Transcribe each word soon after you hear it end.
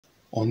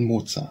On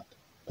Mozart,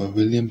 by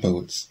William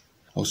Bowles.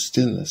 How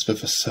still, as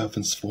with a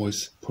servant's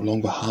voice,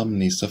 prolong the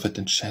harmonies of that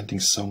enchanting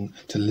song,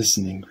 till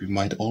listening we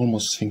might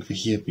almost think we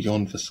hear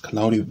beyond this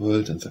cloudy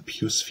world and the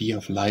pure sphere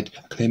of light,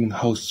 acclaiming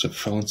hosts with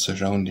thrones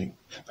surrounding.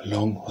 The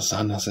long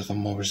hosannahs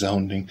evermore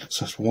resounding,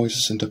 soft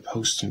voices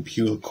interposed in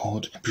pure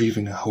accord,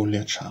 breathing a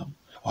holier charm.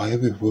 Or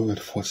every word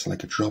falls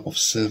like a drop of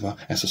silver,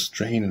 as a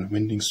strain in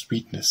winding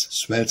sweetness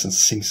swells and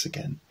sinks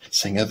again,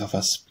 sang ever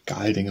thus,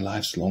 beguiling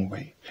life's long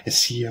way,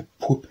 as here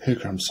poor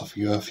pilgrims of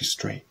the earth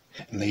stray.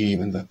 And lady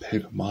when the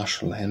pilgrim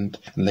martial hand,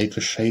 and late the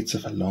shades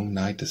of a long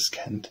night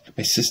descant,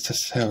 may sister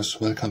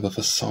seraphs welcome with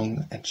a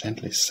song, and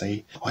gently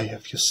say, why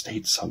have you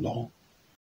stayed so long?